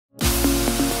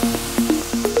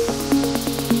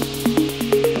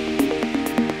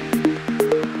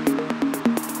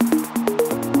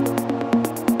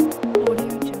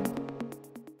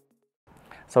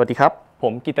สวัสดีครับผ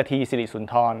มกิตติศิริสุน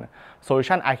ทร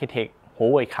Solution Architect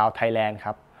Huawei Cloud Thailand ค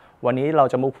รับวันนี้เรา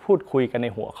จะมาพูดคุยกันใน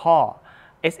หัวข้อ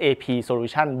SAP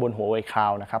Solution บน Huawei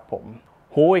Cloud นะครับผม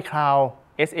Huawei Cloud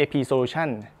SAP Solution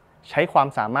ใช้ความ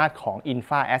สามารถของ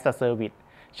Infra as a Service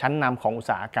ชั้นนำของอุต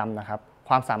สาหกรรมนะครับค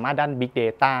วามสามารถด้าน Big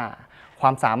Data คว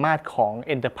ามสามารถของ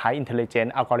Enterprise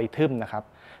Intelligence Algorithm นะครับ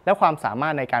และความสามา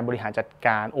รถในการบริหารจัดก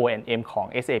าร O&M ของ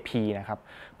SAP นะครับ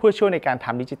เพื่อช่วยในการท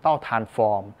ำ Digital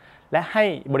Transform และให้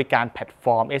บริการแพลตฟ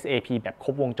อร์ม SAP แบบคร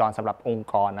บวงจรสำหรับองค์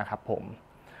กรนะครับผม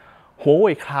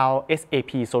Huawei Cloud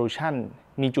SAP Solution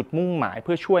มีจุดมุ่งหมายเ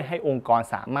พื่อช่วยให้องค์กร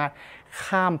สามารถ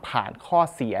ข้ามผ่านข้อ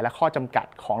เสียและข้อจำกัด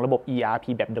ของระบบ ERP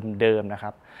แบบเดิมๆนะค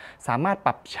รับสามารถป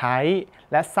รับใช้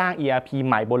และสร้าง ERP ใ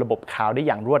หม่บนระบบ Cloud ได้อ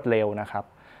ย่างรวดเร็วนะครับ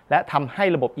และทำให้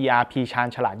ระบบ ERP ชาญ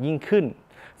ฉลาดยิ่งขึ้น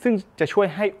ซึ่งจะช่วย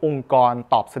ให้องค์กร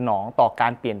ตอบสนองต่อกา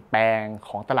รเปลี่ยนแปลงข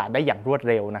องตลาดได้อย่างรวด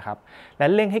เร็วนะครับและ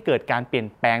เร่งให้เกิดการเปลี่ยน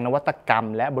แปลงนวัตกรรม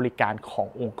และบริการของ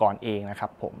องค์กรเองนะครั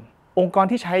บผมองค์กร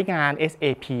ที่ใช้งาน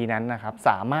SAP นั้นนะครับส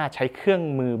ามารถใช้เครื่อง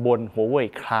มือบน Huawei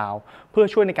Cloud เพื่อ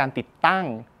ช่วยในการติดตั้ง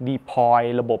deploy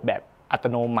ระบบแบบอัต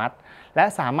โนมัติและ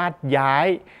สามารถย้าย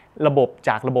ระบบจ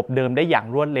ากระบบเดิมได้อย่าง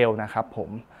รวดเร็วนะครับผ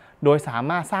มโดยสา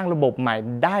มารถสร้างระบบใหม่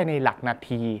ได้ในหลักนา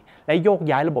ทีและโยก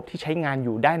ย้ายระบบที่ใช้งานอ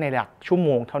ยู่ได้ในหลักชั่วโม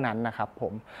งเท่านั้นนะครับผ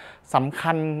มสำ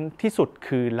คัญที่สุด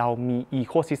คือเรามี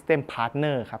Ecosystem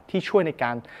Partner ครับที่ช่วยในก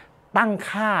ารตั้ง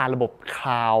ค่าระบบ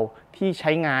Cloud ที่ใ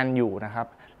ช้งานอยู่นะครับ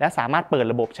และสามารถเปิด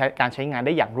ระบบการใช้งานไ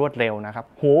ด้อย่างรวดเร็วนะครับ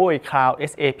Huawei Cloud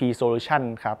SAP Solution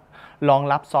ครับรอง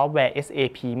รับซอฟต์แวร์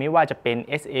SAP ไม่ว่าจะเป็น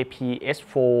SAP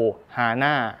S4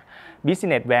 HANA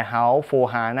Business Warehouse for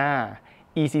HANA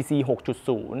ECC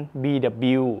 6.0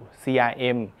 BW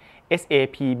CRM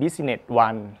SAP Business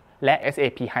One และ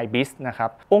SAP Hybris นะครับ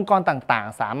องค์กรต่าง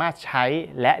ๆสามารถใช้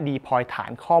และ deploy ฐา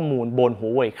นข้อมูลบน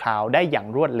Huawei Cloud ได้อย่าง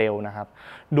รวดเร็วนะครับ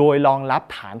โดยรองรับ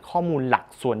ฐานข้อมูลหลัก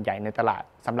ส่วนใหญ่ในตลาด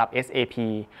สำหรับ SAP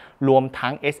รวมทั้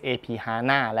ง SAP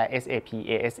HANA และ SAP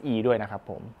ASE ด้วยนะครับ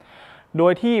ผมโด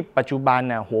ยที่ปัจจุบัน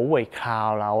Huawei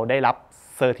Cloud เราได้รับ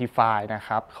Certify นะค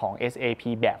รับของ SAP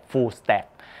แบบ Full Stack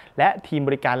และทีมบ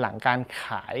ริการหลังการข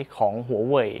ายของ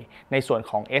Huawei ในส่วน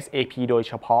ของ SAP โดย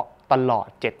เฉพาะตลอด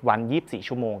7วัน24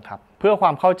ชั่วโมงครับเพื่อคว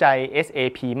ามเข้าใจ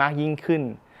SAP มากยิ่งขึ้น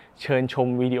เชิญชม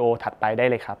วิดีโอถัดไปได้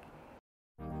เลยครับ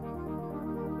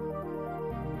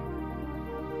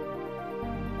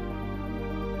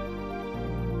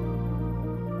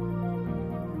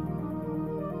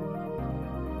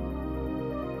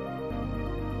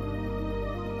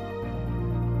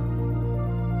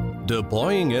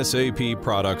Deploying SAP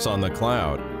products on the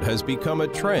cloud has become a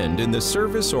trend in the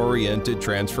service-oriented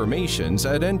transformations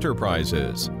at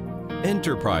enterprises.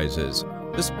 Enterprises,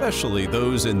 especially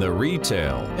those in the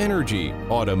retail, energy,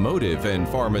 automotive, and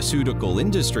pharmaceutical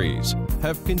industries,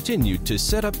 have continued to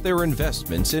set up their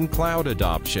investments in cloud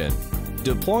adoption.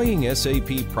 Deploying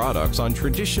SAP products on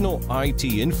traditional IT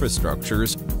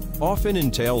infrastructures often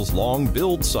entails long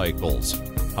build cycles,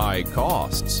 high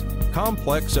costs,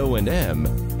 complex O&M,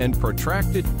 and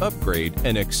protracted upgrade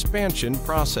and expansion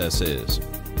processes.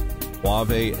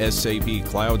 Huawei SAP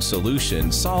Cloud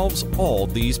Solution solves all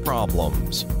these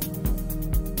problems.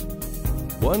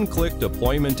 One-click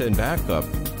deployment and backup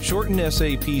shorten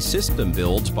SAP system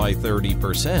builds by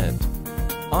 30%.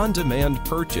 On-demand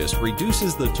purchase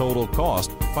reduces the total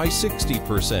cost by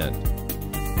 60%.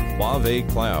 Huawei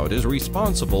Cloud is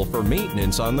responsible for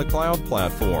maintenance on the cloud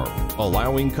platform,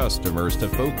 allowing customers to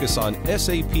focus on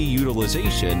SAP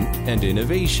utilization and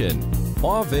innovation.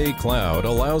 Huawei Cloud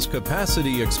allows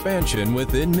capacity expansion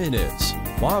within minutes.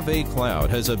 Huawei Cloud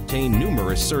has obtained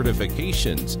numerous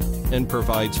certifications and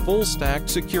provides full-stack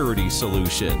security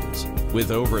solutions. With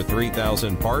over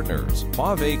 3,000 partners,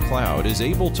 Huawei Cloud is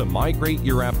able to migrate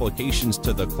your applications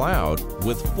to the cloud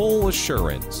with full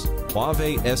assurance.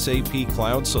 Huawei SAP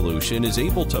Cloud Solution is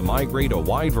able to migrate a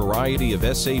wide variety of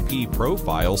SAP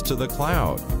profiles to the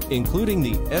cloud, including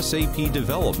the SAP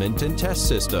Development and Test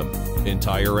System,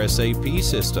 entire SAP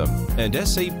system, and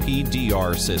SAP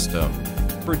DR system.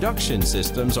 Production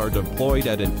systems are deployed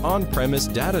at an on-premise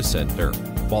data center,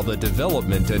 while the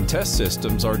development and test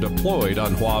systems are deployed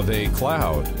on Huawei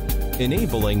Cloud,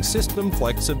 enabling system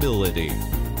flexibility.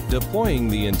 Deploying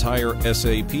the entire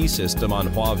SAP system on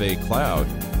Huawei Cloud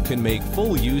can make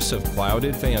full use of cloud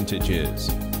advantages.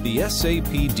 The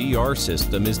SAP DR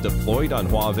system is deployed on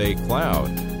Huawei Cloud,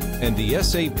 and the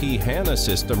SAP HANA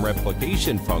system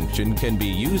replication function can be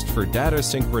used for data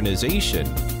synchronization,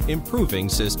 improving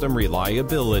system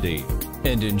reliability.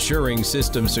 and ensuring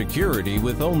system security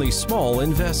with only small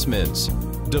investments.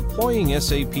 Deploying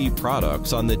SAP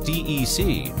products on the DEC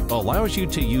allows you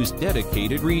to use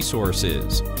dedicated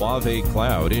resources. Huawei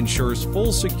Cloud ensures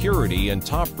full security and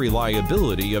top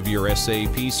reliability of your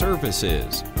SAP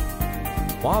services.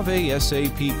 Huawei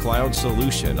SAP Cloud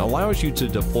Solution allows you to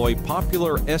deploy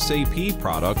popular SAP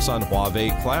products on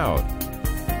Huawei Cloud,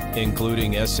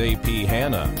 including SAP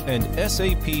HANA and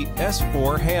SAP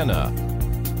S/4HANA.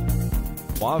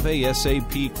 Huawei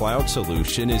SAP Cloud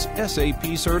Solution is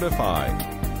SAP certified,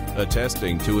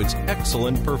 attesting to its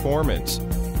excellent performance,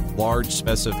 large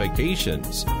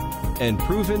specifications, and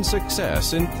proven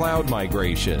success in cloud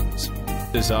migrations.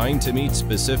 Designed to meet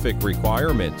specific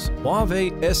requirements, Huawei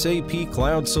SAP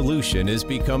Cloud Solution is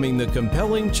becoming the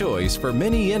compelling choice for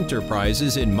many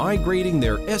enterprises in migrating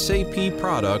their SAP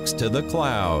products to the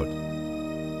cloud.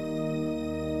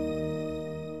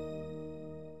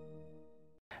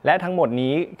 และทั้งหมด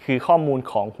นี้คือข้อมูล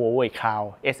ของ Huawei Cloud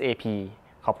SAP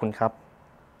ขอบคุณครับ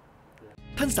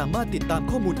ท่านสามารถติดตาม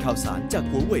ข้อมูลข่าวสารจาก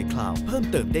Huawei Cloud เพิ่ม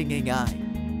เติมได้ง่าย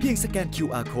ๆเพียงสแกน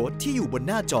QR Code ที่อยู่บน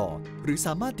หน้าจอหรือส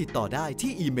ามารถติดต่อได้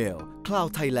ที่อีเมล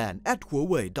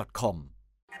cloudthailand@huawei.com